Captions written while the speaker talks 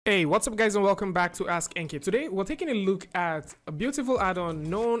Hey, what's up guys and welcome back to Ask NK. Today we're taking a look at a beautiful add-on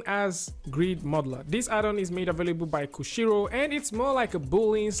known as Grid Modeler. This add-on is made available by Kushiro and it's more like a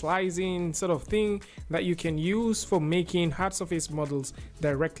boolean slicing sort of thing that you can use for making hard surface models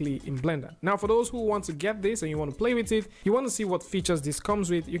directly in Blender. Now for those who want to get this and you want to play with it, you want to see what features this comes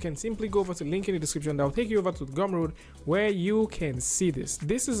with, you can simply go over to the link in the description that will take you over to the Gumroad where you can see this.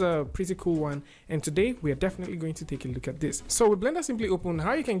 This is a pretty cool one and today we are definitely going to take a look at this. So with Blender Simply Open,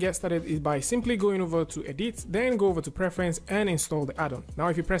 how you can get started is by simply going over to Edit, then go over to Preference and install the add-on. Now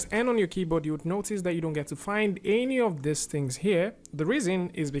if you press N on your keyboard, you would notice that you don't get to find any of these things here. The reason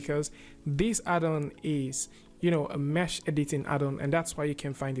is because this add-on is a mesh editing add-on, and that's why you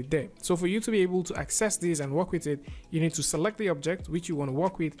can find it there. So for you to be able to access this and work with it, you need to select the object which you want to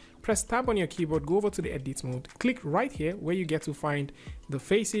work with, press tab on your keyboard, go over to the edit mode, click right here where you get to find the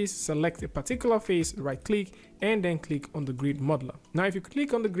faces, select a particular face, right click, and then click on the grid modeler. Now if you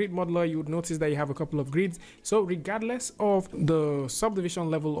click on the grid modeler, you would notice that you have a couple of grids. So regardless of the subdivision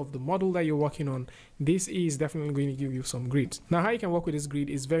level of the model that you're working on, this is definitely going to give you some grids. Now how you can work with this grid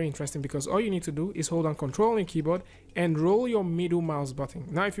is very interesting because all you need to do is hold on Control on your keyboard and roll your middle mouse button.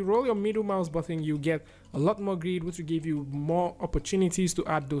 Now if you roll your middle mouse button, you get a lot more grid, which will give you more opportunities to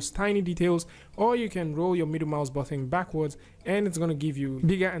add those tiny details, or you can roll your middle mouse button backwards and it's going to give you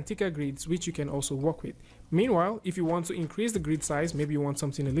bigger and thicker grids which you can also work with. Meanwhile, if you want to increase the grid size, maybe you want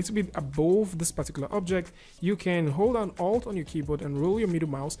something a little bit above this particular object, you can hold on Alt on your keyboard and roll your middle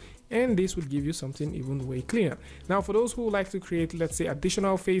mouse, and this would give you something even way cleaner. Now for those who like to create, let's say,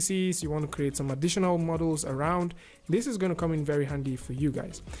 additional faces, you want to create some additional models around, this is going to come in very handy for you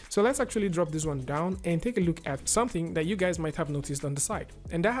guys. So let's actually drop this one down and take a look at something that you guys might have noticed on the side,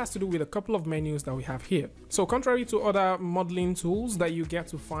 and that has to do with a couple of menus that we have here. So contrary to other modeling tools that you get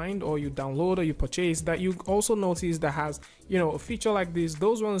to find or you download or you purchase that you also notice that has a feature like this,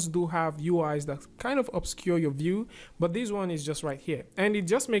 those ones do have UIs that kind of obscure your view, but this one is just right here, and it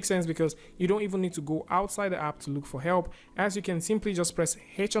just makes sense because you don't even need to go outside the app to look for help, as you can simply just press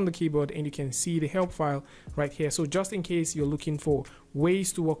H on the keyboard and you can see the help file right here. So just in case you're looking for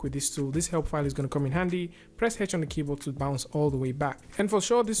ways to work with this tool, this help file is going to come in handy. Press H on the keyboard to bounce all the way back. And for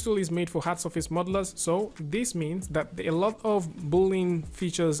sure, this tool is made for hard surface modelers, so this means that a lot of boolean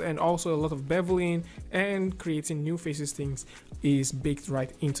features and also a lot of beveling and creating new faces things is baked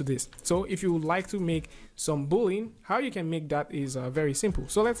right into this. So if you would like to make some boolean, how you can make that is very simple.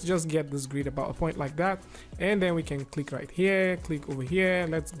 So let's just get this grid about a point like that, and then we can click right here, click over here,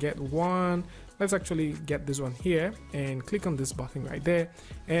 let's get one. Let's actually get this one here and click on this button right there.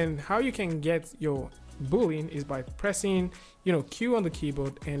 And how you can get your boolean is by pressing Q on the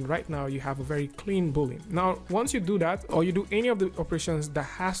keyboard, and right now you have a very clean boolean. Now once you do that, or you do any of the operations that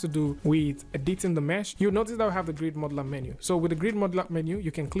has to do with editing the mesh, you'll notice that we have the grid modeler menu. So with the grid modeler menu,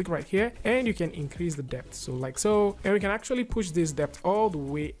 you can click right here and you can increase the depth, so like so, and we can actually push this depth all the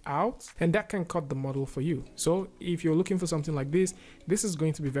way out, and that can cut the model for you. So if you're looking for something like this, this is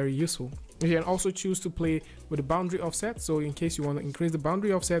going to be very useful. You can also choose to play with the boundary offset, so in case you want to increase the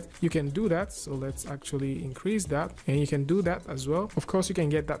boundary offset, you can do that. So let's actually increase that, and you can do that as well. Of course, you can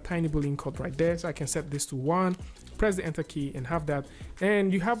get that tiny boolean code right there, so I can set this to 1, press the enter key and have that.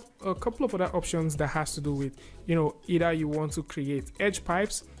 And you have a couple of other options that has to do with either you want to create edge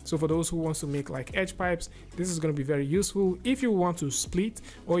pipes. So for those who wants to make like edge pipes, this is going to be very useful. If you want to split,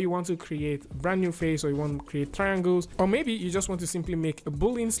 or you want to create a brand new face, or you want to create triangles, or maybe you just want to simply make a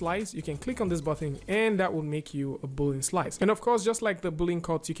boolean slice, you can click on this button and that will make you a boolean slice. And of course, just like the boolean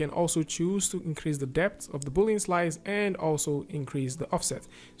cuts, you can also choose to increase the depth of the boolean slice and also increase the offset.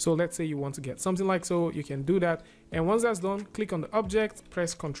 So let's say you want to get something like so, you can do that. And once that's done, click on the object,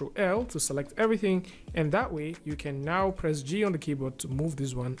 press Ctrl L to select everything, and that way you can now press G on the keyboard to move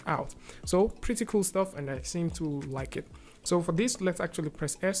this one out. So pretty cool stuff, and I seem to like it. So for this, let's actually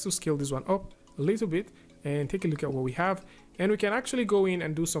press S to scale this one up a little bit and take a look at what we have. And we can actually go in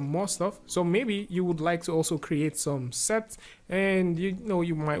and do some more stuff. So maybe you would like to also create some sets, and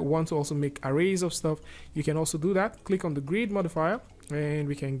you might want to also make arrays of stuff. You can also do that. Click on the grid modifier and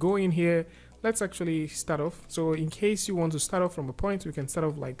we can go in here. Let's actually start off. So in case you want to start off from a point, we can start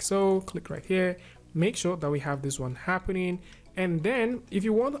off like so. Click right here, make sure that we have this one happening. And then if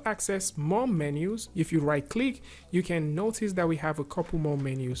you want to access more menus, if you right click, you can notice that we have a couple more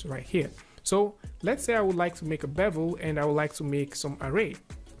menus right here. So let's say I would like to make a bevel and I would like to make some array.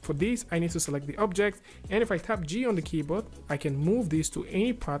 For this, I need to select the object, and if I tap G on the keyboard, I can move this to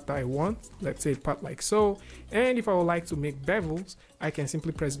any part that I want, let's say part like so. And if I would like to make bevels, I can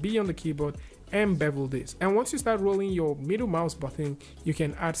simply press B on the keyboard and bevel this. And once you start rolling your middle mouse button, you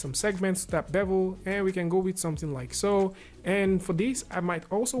can add some segments to that bevel, and we can go with something like so. And for this, I might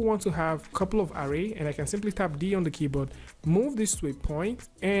also want to have a couple of array, and I can simply tap D on the keyboard, move this to a point,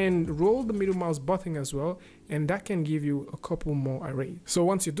 and roll the middle mouse button as well, and that can give you a couple more arrays. So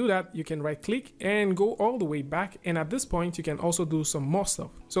once you do that, you can right click and go all the way back, and at this point you can also do some more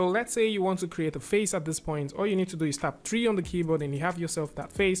stuff. So let's say you want to create a face at this point. All you need to do is tap 3 on the keyboard and you have yourself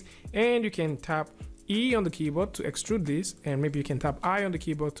that face, and you can tap E on the keyboard to extrude this, and maybe you can tap I on the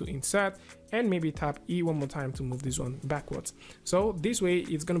keyboard to insert, and maybe tap E one more time to move this one backwards. So this way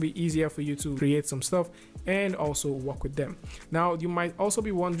it's going to be easier for you to create some stuff and also work with them. Now you might also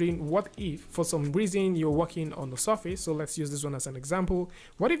be wondering, what if for some reason you're working on the surface? So let's use this one as an example.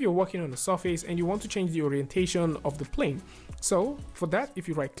 What if you're working on the surface and you want to change the orientation of the plane? So for that, if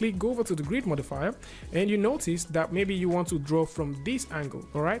you right click, go over to the grid modifier, and you notice that maybe you want to draw from this angle.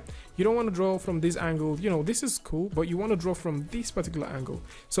 All right, you don't want to draw from this angle, you know, this is cool, but you want to draw from this particular angle.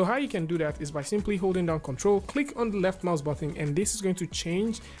 So how you can do that is by simply holding down Control, click on the left mouse button, and this is going to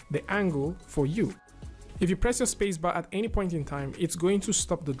change the angle for you. If you press your spacebar at any point in time, it's going to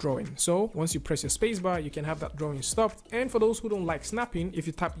stop the drawing. So once you press your spacebar, you can have that drawing stopped. And for those who don't like snapping, if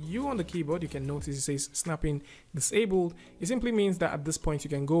you tap U on the keyboard, you can notice it says snapping disabled. It simply means that at this point you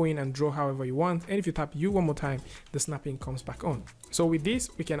can go in and draw however you want. And if you tap U one more time, the snapping comes back on. So with this,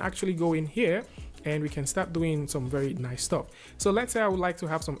 we can actually go in here and we can start doing some very nice stuff. So let's say I would like to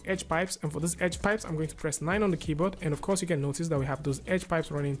have some edge pipes, and for this edge pipes, I'm going to press 9 on the keyboard, and of course you can notice that we have those edge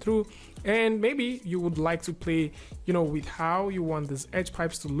pipes running through. And maybe you would like to play, you know, with how you want these edge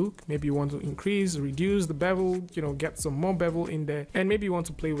pipes to look. Maybe you want to increase, reduce the bevel, you know, get some more bevel in there, and maybe you want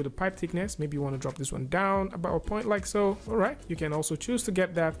to play with the pipe thickness. Maybe you want to drop this one down about a point like so. All right, you can also choose to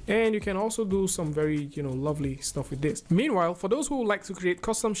get that, and you can also do some very, you know, lovely stuff with this. Meanwhile, for those who would like to create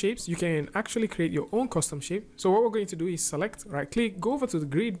custom shapes, you can actually create your own custom shape. So what we're going to do is select, right click, go over to the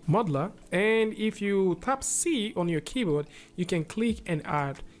grid modeler, and if you tap C on your keyboard, you can click and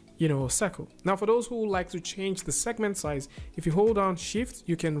add, you know, a circle. Now for those who like to change the segment size, if you hold down Shift,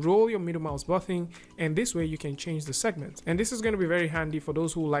 you can roll your middle mouse button, and this way you can change the segment. And this is going to be very handy for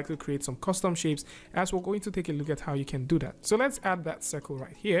those who like to create some custom shapes, as we're going to take a look at how you can do that. So let's add that circle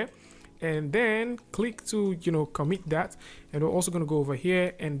right here, and then click to, you know, commit that. And we're also going to go over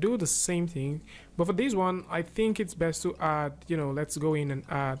here and do the same thing, but for this one I think it's best to add, you know, let's go in and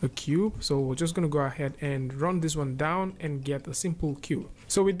add a cube. So we're just going to go ahead and run this one down and get a simple cube.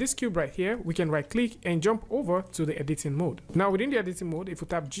 So with this cube right here, we can right click and jump over to the editing mode. Now within the editing mode, if we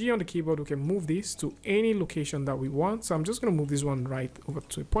tap G on the keyboard, we can move this to any location that we want. So I'm just going to move this one right over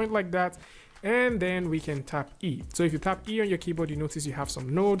to a point like that, and then we can tap E. So if you tap E on your keyboard, you notice you have some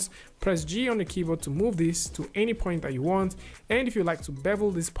nodes. Press G on the keyboard to move this to any point that you want. And if you like to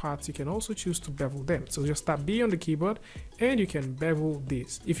bevel these parts, you can also choose to bevel them. So just tap B on the keyboard and you can bevel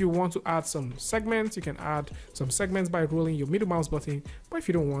this. If you want to add some segments, you can add some segments by rolling your middle mouse button. But if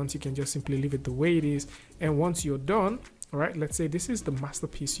you don't want, you can just simply leave it the way it is. And once you're done, all right, let's say this is the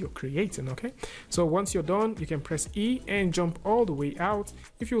masterpiece you're creating. Okay, so once you're done, you can press E and jump all the way out.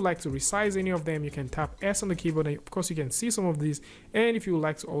 If you like to resize any of them, you can tap S on the keyboard, and of course you can see some of these. And if you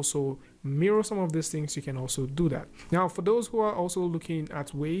like to also mirror some of these things, you can also do that. Now for those who are also looking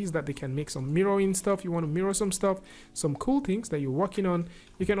at ways that they can make some mirroring stuff, you want to mirror some stuff, some cool things that you're working on,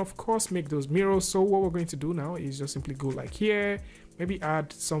 you can of course make those mirrors. So what we're going to do now is just simply go like here, maybe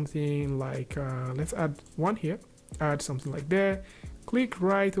add something like let's add one here, add something like that, click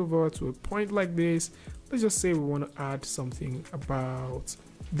right over to a point like this. Let's just say we want to add something about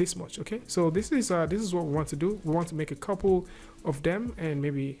this much. Okay, so this is what we want to do. We want to make a couple of them and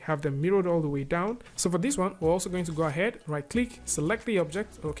maybe have them mirrored all the way down. So for this one, we're also going to go ahead, right click, select the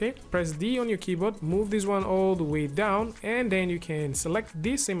object, okay, press D on your keyboard, move this one all the way down, and then you can select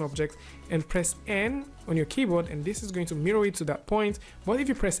this same object and press N on your keyboard, and this is going to mirror it to that point. But if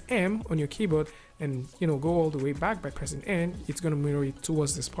you press M on your keyboard and, you know, go all the way back by pressing N, it's going to mirror it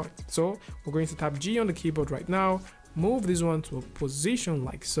towards this point. So we're going to tap G on the keyboard right now, move this one to a position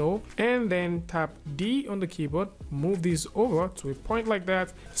like so, and then tap D on the keyboard, move this over to a point like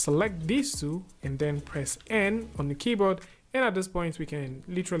that, select these two, and then press N on the keyboard. And at this point, we can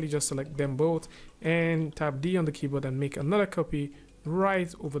literally just select them both and tap D on the keyboard and make another copy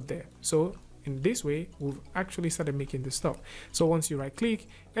right over there. So in this way, we've actually started making this stuff. So once you right click,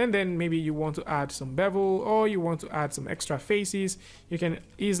 and then maybe you want to add some bevel or you want to add some extra faces, you can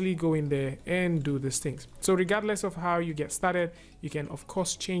easily go in there and do these things. So regardless of how you get started, You can of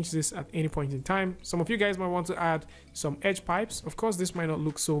course change this at any point in time. Some of you guys might want to add some edge pipes. Of course this might not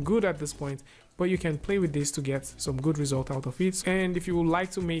look so good at this point, but you can play with this to get some good result out of it. And if you would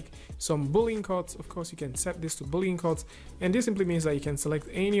like to make some boolean cuts, of course you can set this to boolean cuts, and this simply means that you can select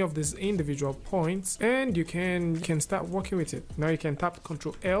any of these individual points and you can start working with it. Now you can tap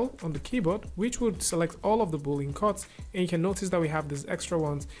Ctrl L on the keyboard, which would select all of the boolean cuts, and you can notice that we have these extra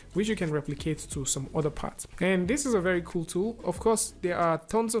ones which you can replicate to some other parts. And this is a very cool tool. Of course there are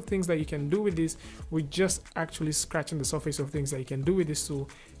tons of things that you can do with this. We're just actually scratching the surface of things that you can do with this tool.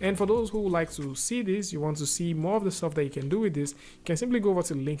 And for those who like to see this, you want to see more of the stuff that you can do with this, you can simply go over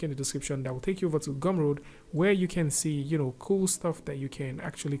to the link in the description that will take you over to Gumroad, where you can see, you know, cool stuff that you can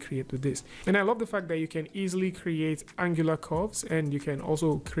actually create with this. And I love the fact that you can easily create angular curves, and you can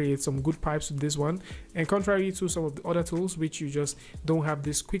also create some good pipes with this one, and contrary to some of the other tools which you just don't have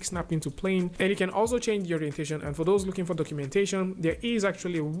this quick snap into plane. And you can also change the orientation, and for those looking for documentation, there is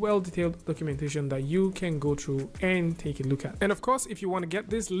actually a well-detailed documentation that you can go through and take a look at. And of course, if you want to get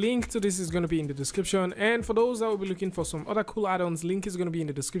this, link to this is going to be in the description. And for those that will be looking for some other cool add-ons, link is going to be in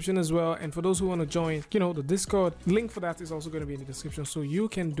the description as well. And for those who want to join, you know, the Discord, link for that is also going to be in the description, so you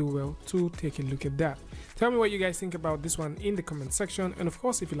can do well to take a look at that. Tell me what you guys think about this one in the comment section, and of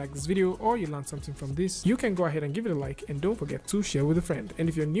course if you like this video or you learned something from this, you can go ahead and give it a like, and don't forget to share with a friend. And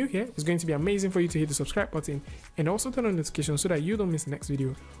if you're new here, it's going to be amazing for you to hit the subscribe button and also turn on notifications so that you don't miss the next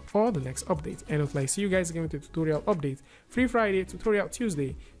video or the next update. And until I see you guys again with the tutorial update, Free Friday, Tutorial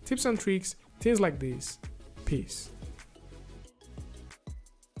Tuesday, tips and tricks, things like this. Peace.